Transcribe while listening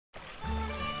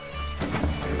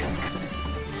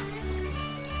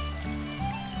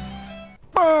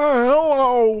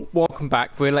Hello! Welcome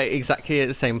back. We're like exactly at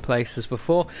the same place as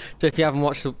before. So if you haven't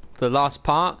watched the last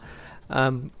part,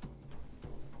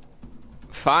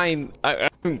 fine. I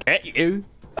don't get you.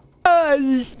 I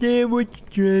understand what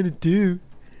you're trying to do.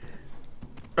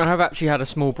 I have actually had a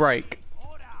small break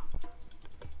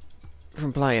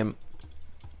from playing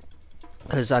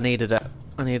because I needed it.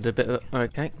 I needed a bit of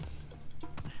okay.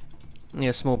 Yeah,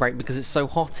 a small break because it's so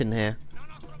hot in here.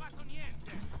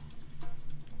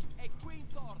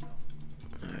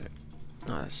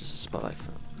 No, that's just a spotlight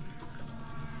for.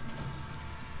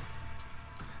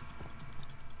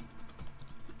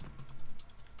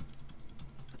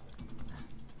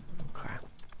 Crap.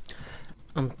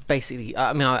 I'm basically.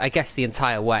 I mean, I guess the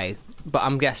entire way, but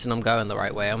I'm guessing I'm going the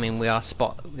right way. I mean, we have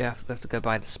to go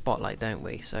by the spotlight, don't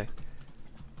we? So.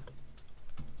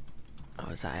 Oh,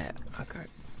 is that it? Okay.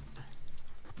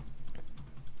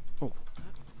 Oh.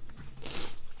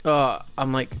 Oh,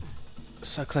 I'm like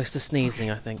so close to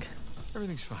sneezing. I think.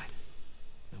 Everything's fine.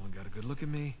 No one got a good look at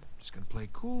me. Just gonna play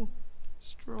cool.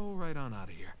 Stroll right on out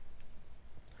of here.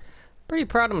 Pretty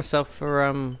proud of myself for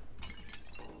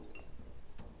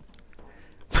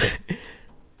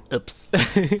Oops.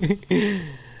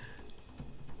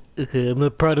 Okay, I'm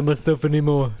not proud of myself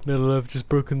anymore. Now that I've just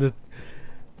broken the.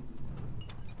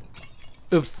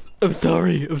 Oops. I'm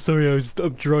sorry. I'm sorry.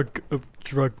 I'm drunk. I'm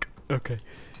drunk. Okay.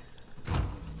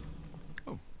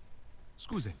 Oh,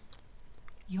 scusi.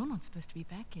 You're not supposed to be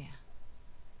back here.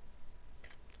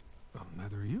 Well,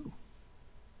 neither are you.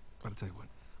 But I'll tell you what,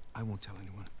 I won't tell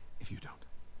anyone if you don't.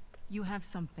 You have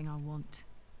something I want,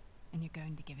 and you're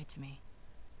going to give it to me.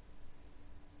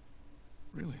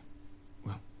 Really?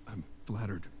 Well, I'm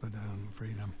flattered, but I'm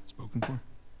afraid I'm spoken for.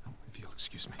 Oh, if you'll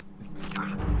excuse me.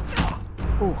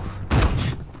 Ooh.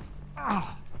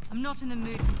 I'm not in the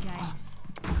mood for games.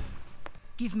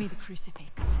 Give me the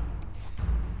crucifix.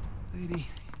 Lady,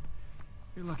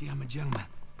 you're lucky I'm a gentleman.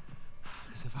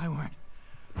 Because if I weren't,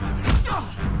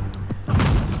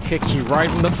 Kick you right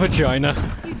in the vagina.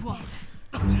 You'd what?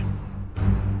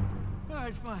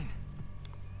 Alright, fine.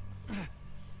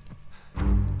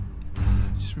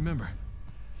 Just remember,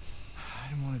 I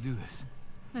didn't want to do this.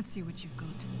 Let's see what you've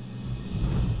got.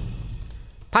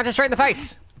 Punch her straight in the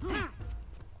face.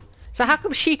 So how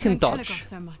come she can Don't telegraph dodge?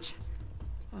 so much.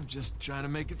 I'm just trying to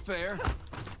make it fair.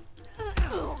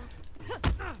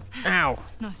 Ow.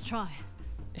 Nice try.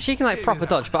 She can like proper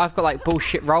dodge, but I've got like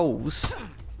bullshit rolls,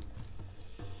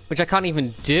 which I can't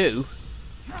even do.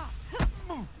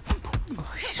 Oh,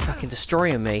 she's fucking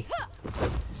destroying me.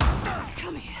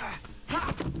 Come here.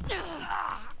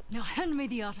 Now hand me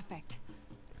the artifact.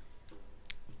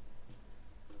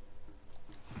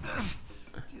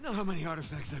 Do you know how many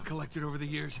artifacts I've collected over the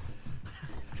years?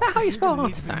 Is that how you spell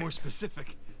Need to be more artifact?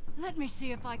 specific. Let me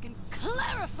see if I can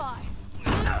clarify.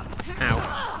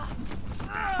 Ow.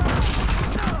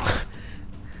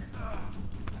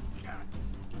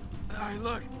 Alright,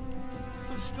 look.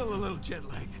 I'm still a little jet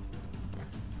lagged.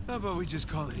 How about we just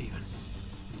call it even?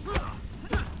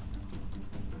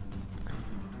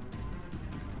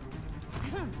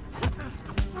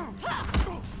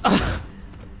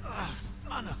 Oh,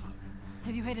 son of a...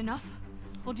 Have you had enough?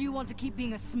 Or do you want to keep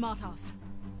being a smartass?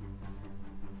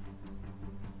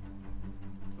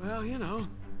 Well, you know,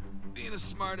 being a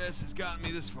smartass has gotten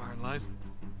me this far in life.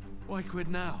 Why quit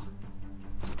now?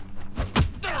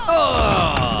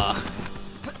 Oh!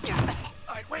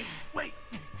 Alright, wait!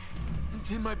 It's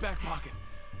in my back pocket.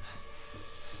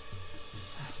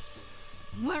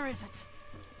 Where is it?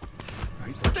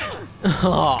 Right there!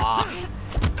 Oh!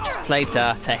 Just play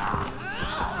dirty.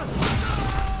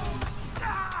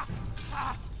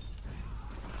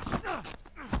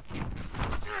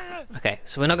 Okay,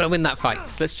 so we're not going to win that fight.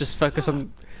 So let's just focus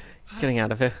on getting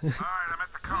out of here. Alright, I'm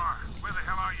at the car. Where the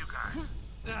hell are you guys?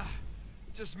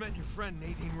 Just met your friend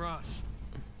Nadine Ross.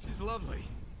 She's lovely.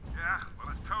 Yeah? Well,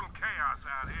 it's total chaos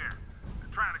out here.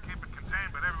 They're trying to keep it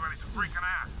contained, but everybody's freaking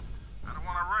out. I don't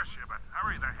want to rush you, but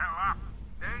hurry the hell up.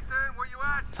 Nathan, where you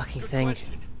at? Fucking Good thing.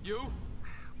 question. You?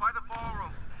 By the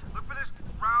ballroom. Look for this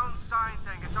round sign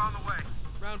thing. It's on the way.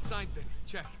 Round sign thing.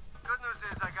 Check. Good news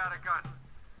is I got a gun.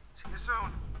 See you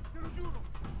soon.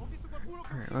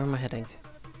 Alright, where am I heading?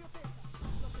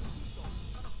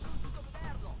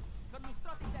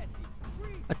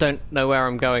 I don't know where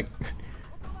I'm going.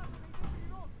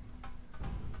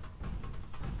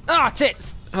 Ah,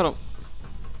 tits! Hold on.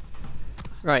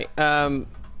 Right, can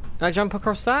I jump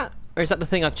across that? Or is that the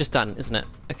thing I've just done, isn't it?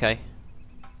 Okay.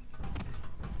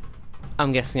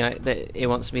 I'm guessing that it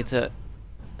wants me to...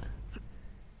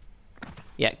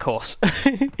 Yeah, of course.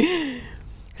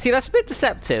 See, that's a bit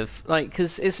deceptive, like,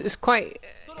 because it's quite,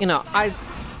 you know,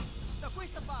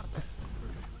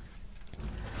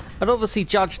 I'd obviously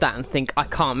judge that and think I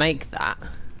can't make that.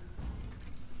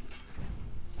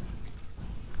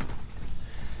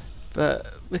 But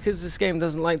because this game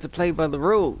doesn't like to play by the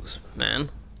rules, man.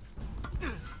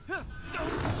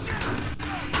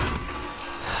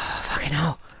 Fucking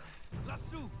hell.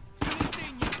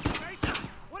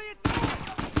 What are you doing?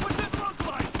 What's it look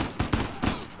like?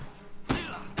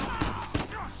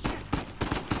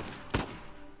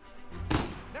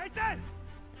 Nathan!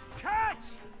 Catch!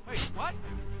 Wait, what?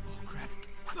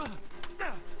 Oh,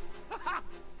 crap.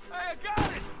 Hey, I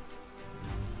got it!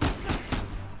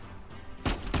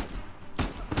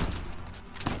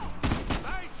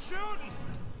 Nice shooting!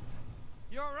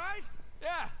 You alright?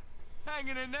 Yeah,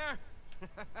 hanging in there.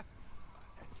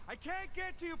 I can't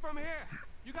get to you from here.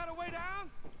 You got a way down?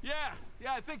 Yeah,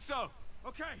 I think so.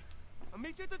 Okay, I'll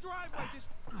meet you at the driveway. Just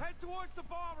head towards the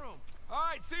ballroom. All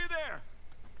right, see you there.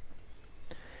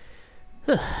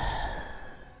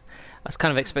 I was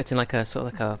kind of expecting like a sort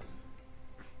of like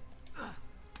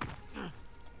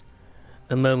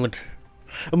a moment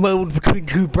between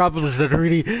two brothers that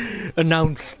really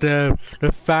announced their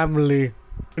family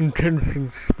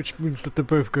intentions, which means that they're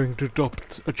both going to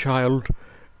adopt a child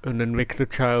and then make the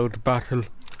child battle. Victor,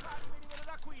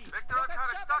 I'm kind of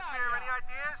stuck here. Any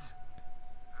ideas?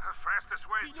 The fastest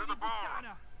way is through the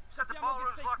ballroom. Said the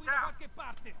ballroom's locked down.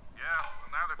 Yeah,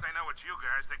 well, now that they know it's you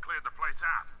guys, they cleared the place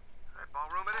out. That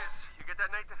ballroom it is. You get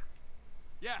that, Nathan?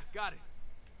 Yeah, got it.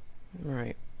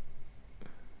 Right.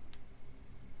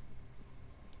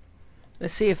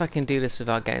 Let's see if I can do this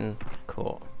without getting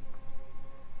caught.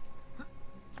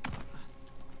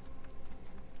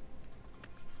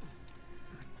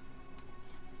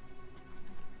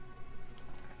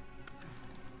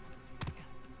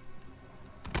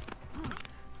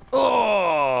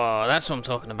 Oh, that's what I'm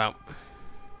talking about.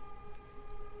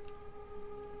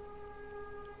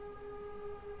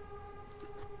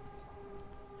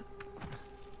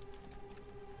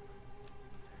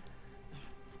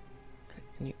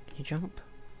 Can you jump?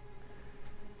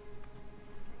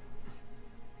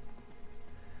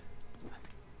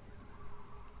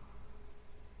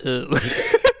 Oh.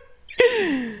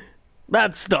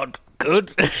 That's not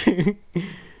good.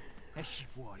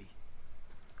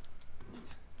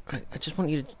 I just want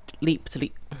you to leap.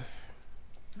 Okay,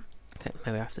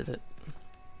 maybe I have to do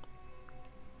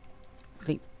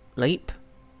it. Leap.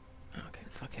 Okay,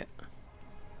 fuck it.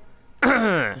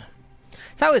 So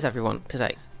how is everyone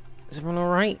today? Is everyone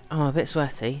alright? I'm a bit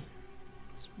sweaty.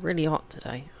 It's really hot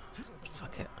today.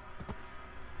 Fuck it.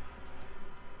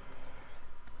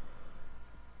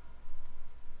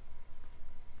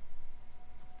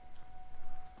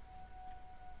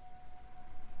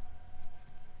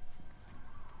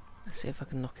 Let's see if I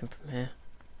can knock him from here.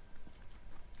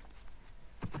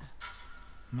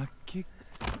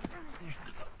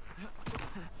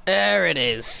 There it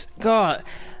is. God,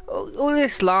 all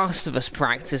this Last of Us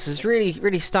practice is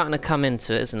really starting to come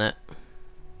into it, isn't it?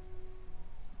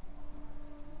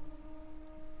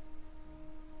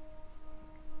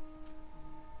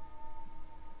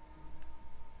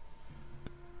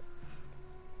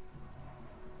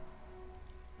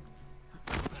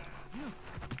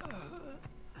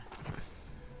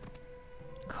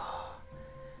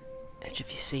 Edge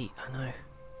of your seat, I know.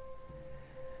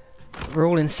 We're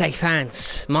all in safe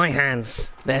hands. My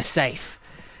hands. They're safe.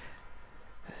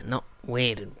 They're not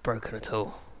weird and broken at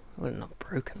all. Well, not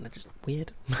broken, they're just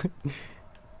weird.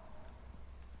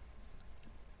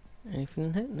 Anything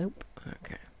in here? Nope.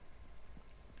 Okay.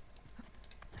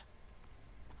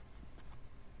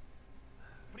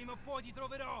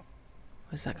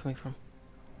 Where's that coming from?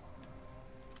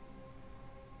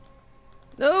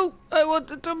 No! I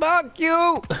wanted to mark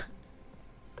you!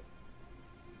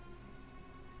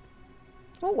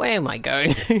 What way am I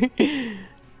going?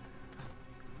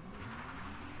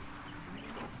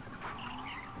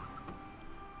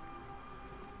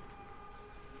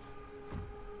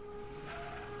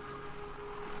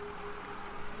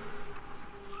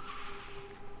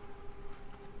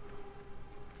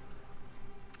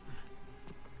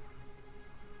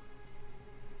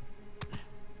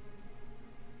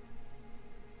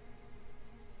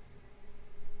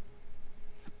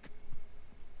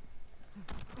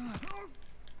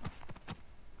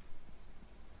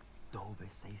 Dove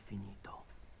sei finito?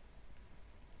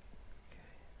 Okay.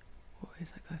 What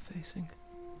is that guy facing?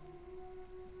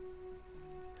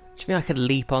 Do you think I could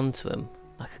leap onto him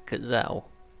like a gazelle?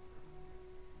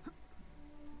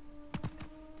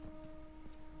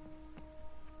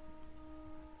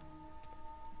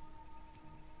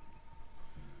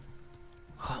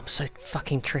 Oh, I'm so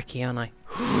fucking tricky, aren't I?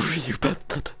 You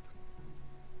bastard.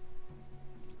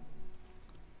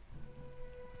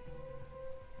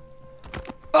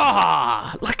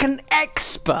 Ah, like an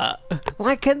expert.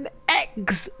 Like an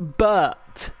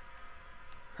expert.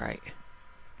 Right.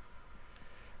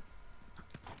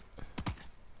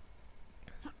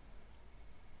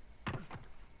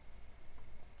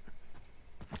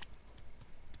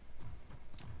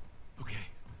 Okay,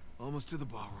 almost to the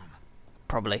ballroom.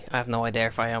 Probably. I have no idea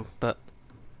if I am, but...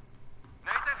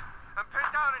 Nathan, I'm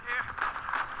pinned down in here.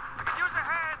 I could use a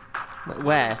hand.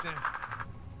 Where? Sam.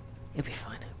 It'll be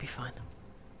fine, it'll be fine.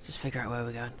 Let's just figure out where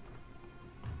we're going.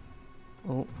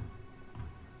 Oh.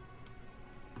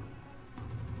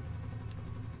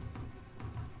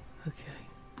 Okay.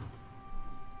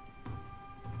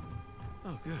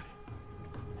 Oh, good.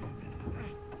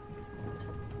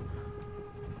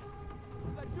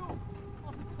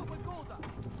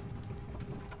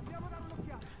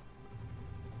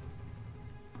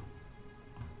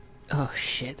 Oh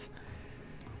shit.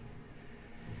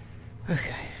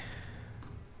 Okay.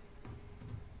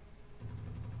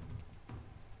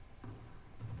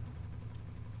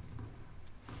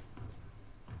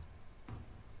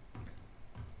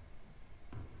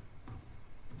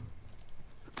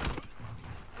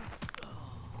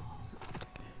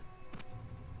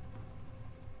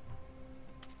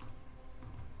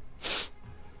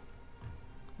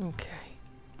 Okay.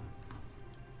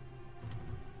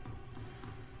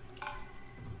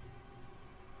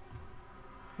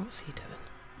 What's he doing?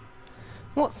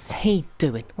 What's he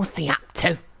doing? What's he up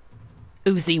to?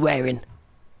 Who's he wearing?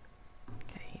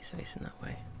 Okay, he's facing that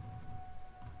way.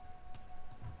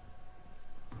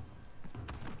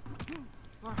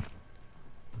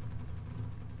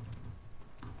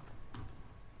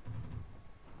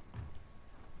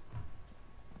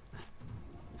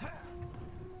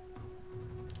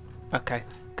 Okay,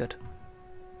 good.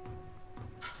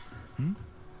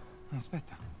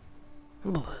 Aspetta.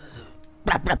 Blah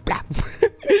blah blah.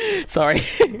 Sorry.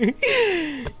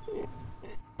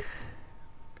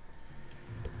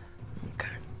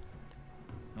 Okay.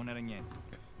 Non era niente.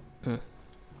 I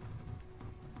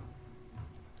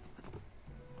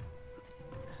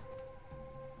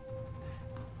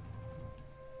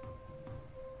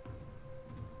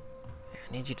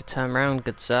need you to turn around,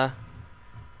 good sir.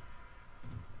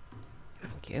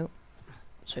 Thank you.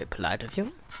 So polite of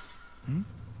you.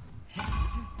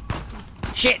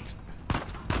 Shit!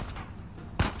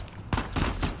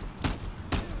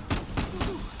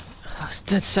 I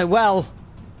stood so well.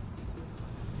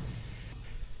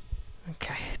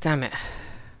 Okay, damn it.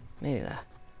 Nearly there.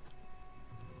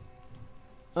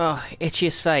 Oh,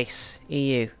 itchiest face.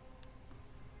 EU.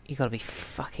 You gotta be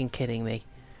fucking kidding me.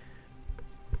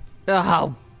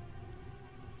 Oh!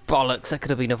 Bollocks, that could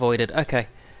have been avoided. Okay.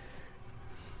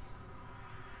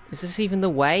 Is this even the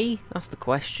way? That's the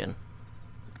question.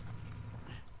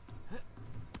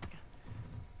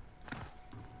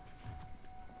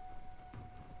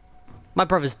 My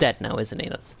brother's dead now, isn't he?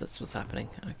 That's what's happening.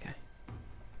 Okay.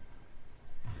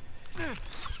 Alright,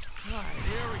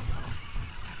 here we go.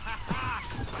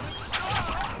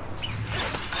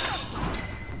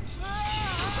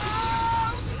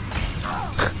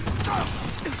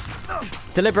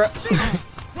 Deliberate.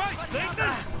 Right, Nathan!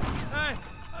 Hey,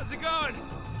 how's it going?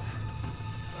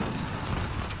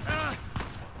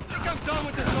 Think I'm done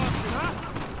with this lawsuit,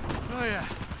 huh? Oh yeah,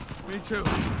 me too.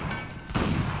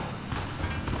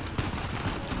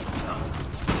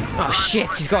 Oh shit,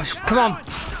 he's got... Come on!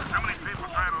 How many people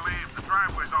trying to leave? The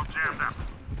driveway's all jammed up.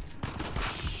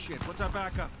 Shit, what's our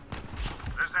backup?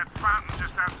 There's that fountain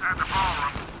just outside the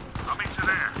ballroom. I'll meet you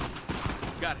there.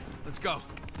 Got it, let's go.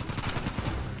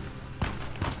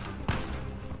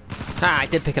 Ah, I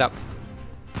did pick it up.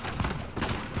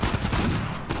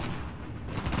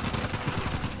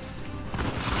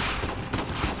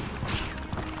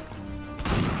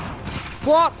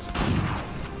 What?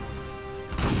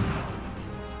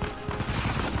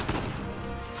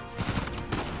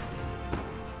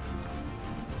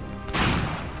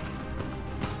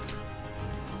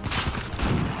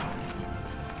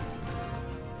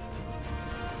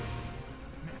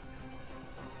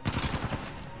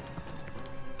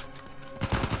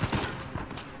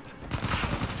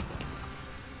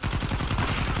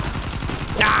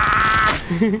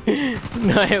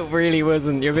 No, it really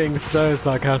wasn't. You're being so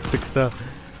sarcastic, stuff.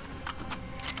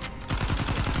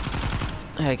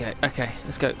 There you go. Okay,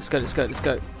 let's go. Let's go. Let's go. Let's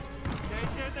go. They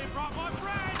brought my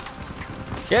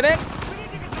friends! Get it? We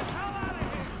need to get the hell out of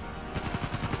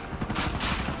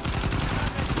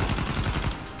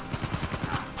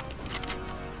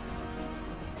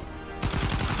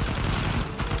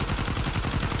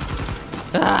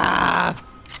here! Ah!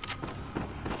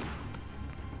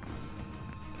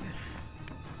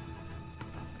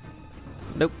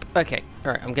 Nope. Okay,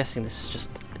 alright, I'm guessing this is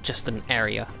just an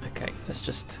area. Okay, let's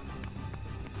just...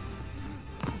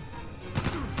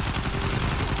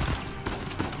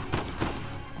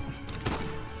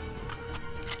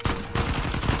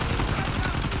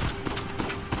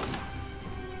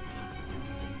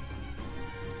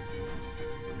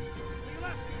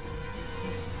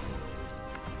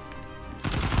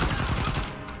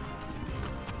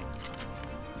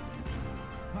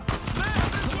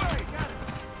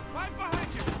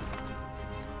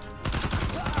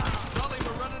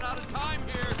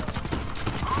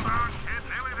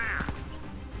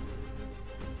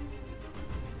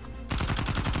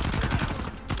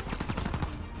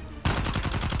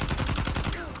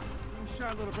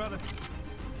 Little brother.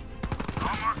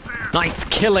 Nice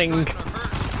killing!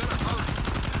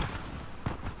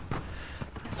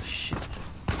 Shit.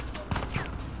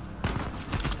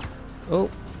 Oh,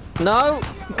 no!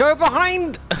 Go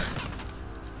behind!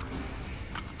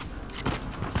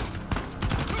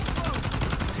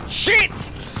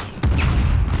 Shit!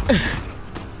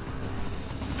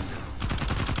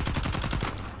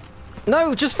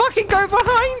 No, just fucking go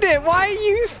behind it! Why are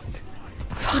you...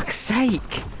 Fuck's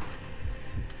sake!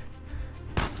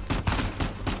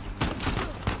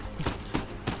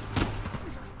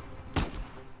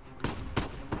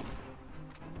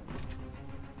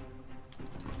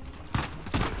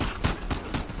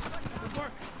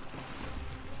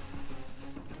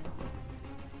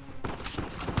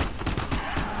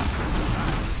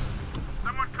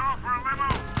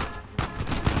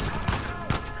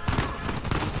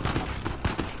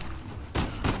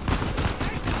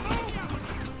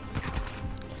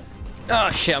 Oh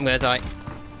shit, I'm gonna die.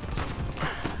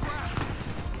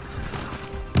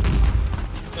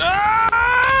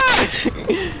 Ah!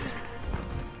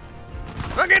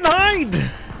 Fucking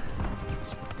hide!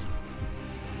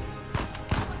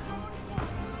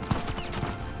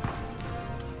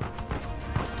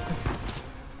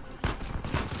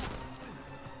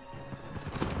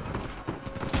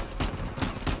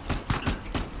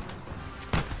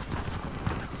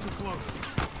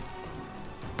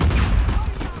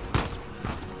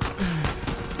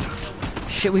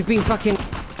 Shit, we've been fucking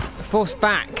forced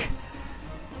back.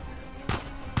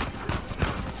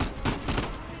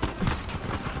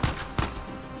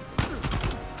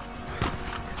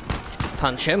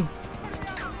 Punch him.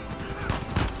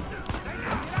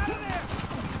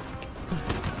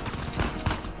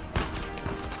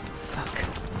 Fuck.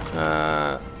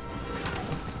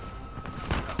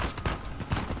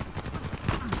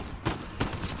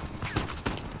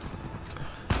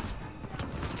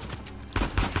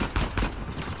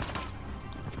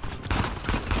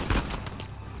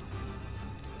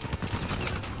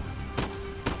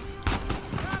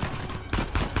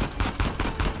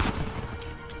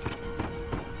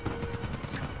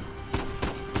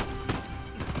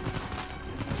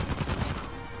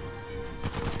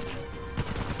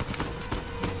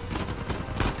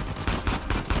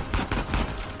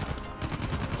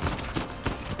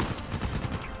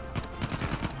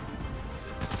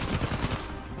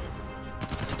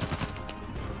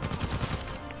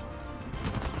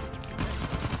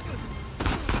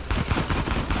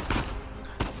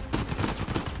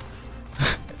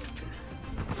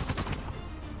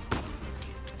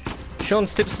 Sean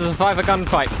Stips to survive a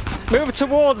gunfight. Move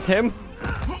towards him!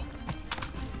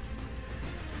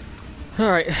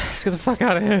 Alright, let's get the fuck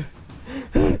out of here.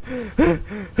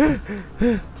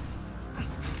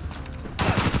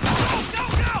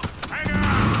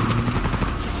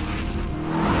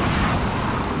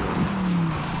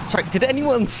 Sorry, did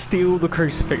anyone steal the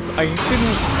crucifix? I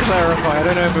didn't clarify, I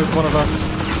don't know if it was one of us.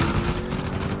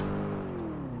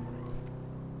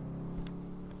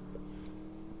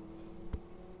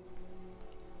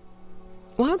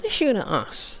 Why are they shooting at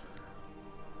us?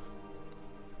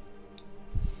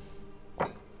 Okay.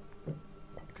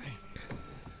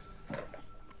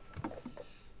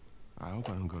 I hope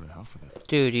I don't go to hell for that.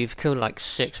 Dude, you've killed like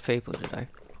 6 people today.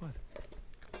 What?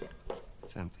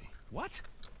 It's empty. What?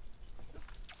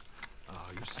 Oh,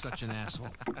 you're such an asshole.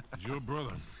 He's your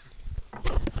brother. All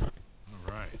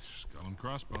right, skull and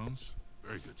crossbones.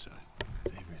 Very good sign.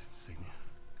 It's Avery's insignia.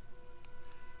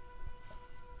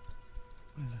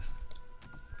 What is this?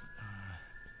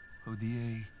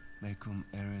 Hodie mecum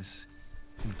eris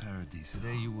in paradise.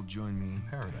 Today you will join me in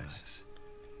paradise.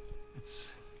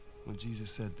 It's what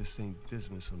Jesus said to Saint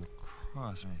Dismas on the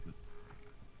cross, right? But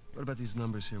what about these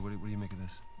numbers here? What do you make of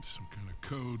this? Some kind of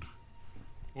code.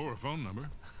 Or a phone number.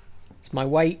 It's my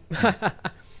weight. The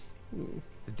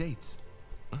dates.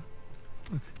 Huh?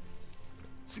 Look.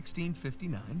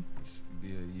 1659. It's the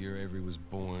year Avery was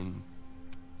born.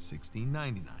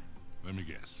 1699. Let me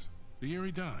guess. The year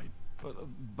he died. Well,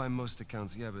 by most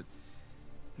accounts, yeah, but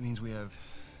it means we have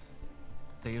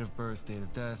date of birth, date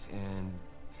of death, and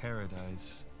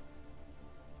paradise.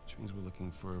 Which means we're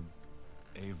looking for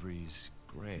Avery's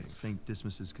grave. St.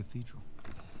 Dismas's Cathedral.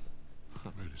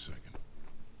 Wait a second.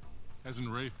 Hasn't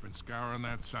Rafe been scouring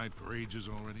that site for ages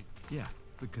already? Yeah,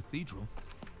 the cathedral.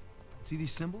 See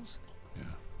these symbols? Yeah.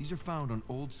 These are found on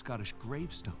old Scottish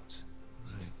gravestones.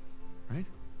 Right. Right?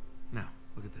 Now,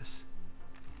 look at this.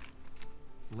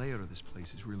 The layout of this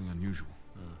place is really unusual.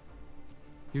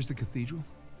 Here's the cathedral,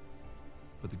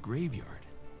 but the graveyard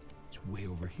is way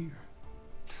over here.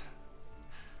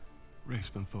 Rafe's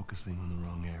been focusing on the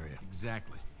wrong area.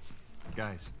 Exactly.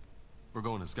 Guys, we're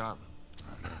going to Scotland.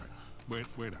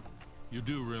 Wait up. You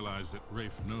do realize that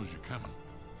Rafe knows you're coming.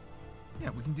 Yeah,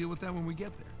 we can deal with that when we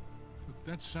get there. Look,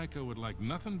 that psycho would like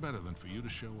nothing better than for you to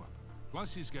show up.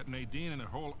 Plus, he's got Nadine and a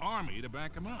whole army to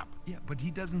back him up. Yeah, but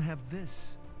he doesn't have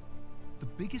this. The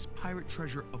biggest pirate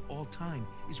treasure of all time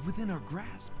is within our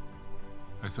grasp.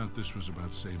 I thought this was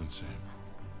about saving Sam.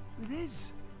 It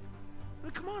is.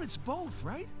 But come on, it's both,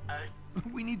 right?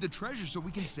 We need the treasure so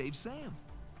we can save Sam.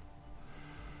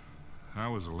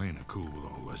 How is Elena cool with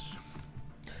all this?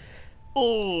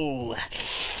 Oh.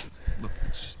 Look,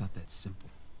 it's just not that simple.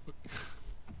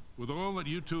 With all that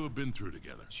you two have been through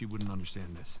together, She wouldn't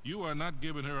understand this. you are not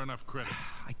giving her enough credit.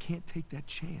 I can't take that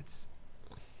chance.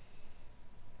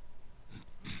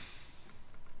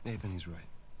 Nathan, he's right.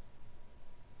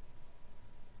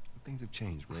 Things have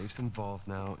changed. Rafe's involved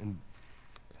now, and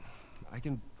I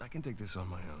can take this on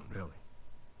my own, really.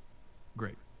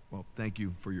 Great. Well, thank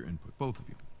you for your input, both of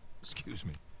you. Excuse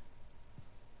me.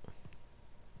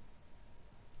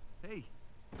 Hey.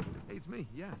 Hey, it's me,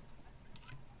 yeah.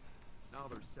 No,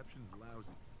 the reception's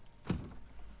lousy.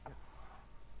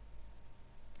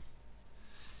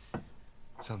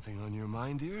 Something on your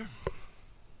mind, dear?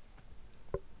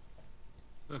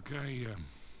 Look,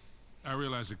 I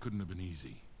realize it couldn't have been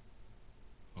easy.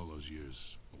 All those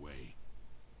years away.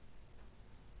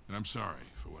 And I'm sorry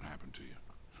for what happened to you.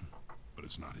 But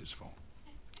it's not his fault.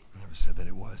 I never said that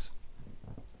it was.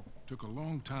 Took a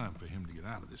long time for him to get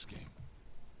out of this game.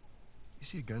 You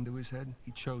see a gun to his head?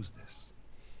 He chose this.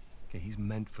 Okay, he's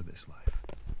meant for this life.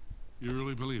 You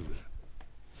really believe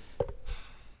that?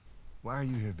 Why are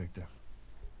you here, Victor?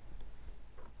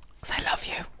 'Cause I love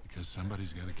you. Because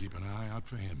somebody's got to keep an eye out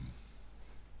for him.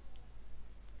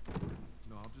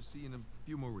 No, I'll just see you in a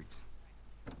few more weeks.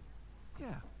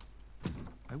 Yeah.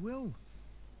 I will.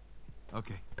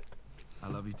 Okay. I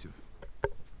love you too.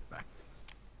 Bye.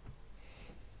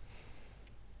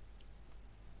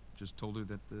 Just told her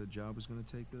that the job was going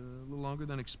to take a little longer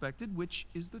than expected, which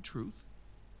is the truth.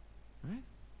 Right?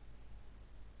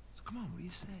 So come on, what do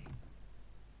you say?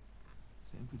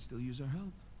 Sam could still use our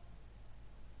help.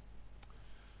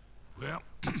 Well,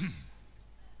 I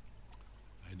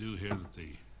do hear that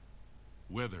the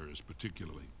weather is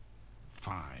particularly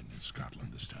fine in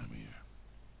Scotland this time of year.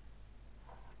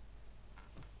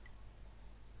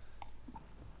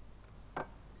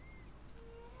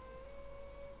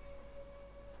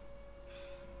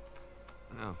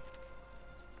 No.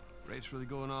 Rafe's really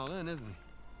going all in, isn't he?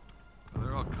 Well,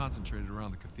 they're all concentrated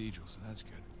around the cathedral, so that's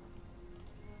good.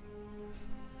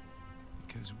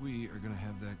 Because we are going to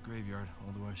have that graveyard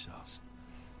all to ourselves.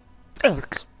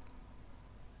 Alex.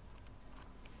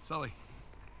 Sully.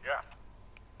 Yeah.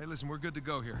 Hey, listen, we're good to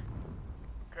go here.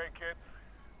 Okay, kids.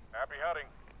 Happy hunting.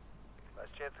 Nice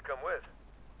chance to come with.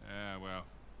 Yeah, well,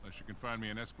 unless you can find me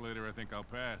an escalator, I think I'll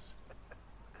pass.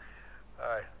 All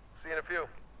right. See you in a few.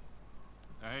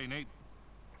 Hey, Nate.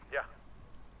 Yeah.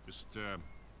 Just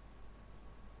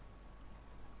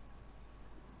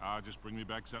bring me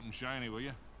back something shiny, will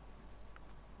you?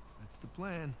 That's the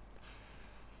plan.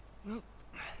 Well,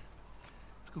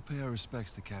 let's go pay our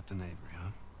respects to Captain Avery,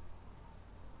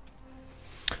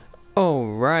 huh?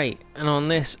 Alright, and on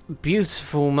this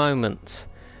beautiful moment,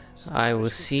 I will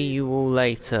see you all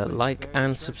later. Like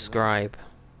and subscribe.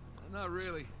 Not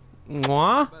really.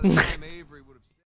 Mwah? By the time Avery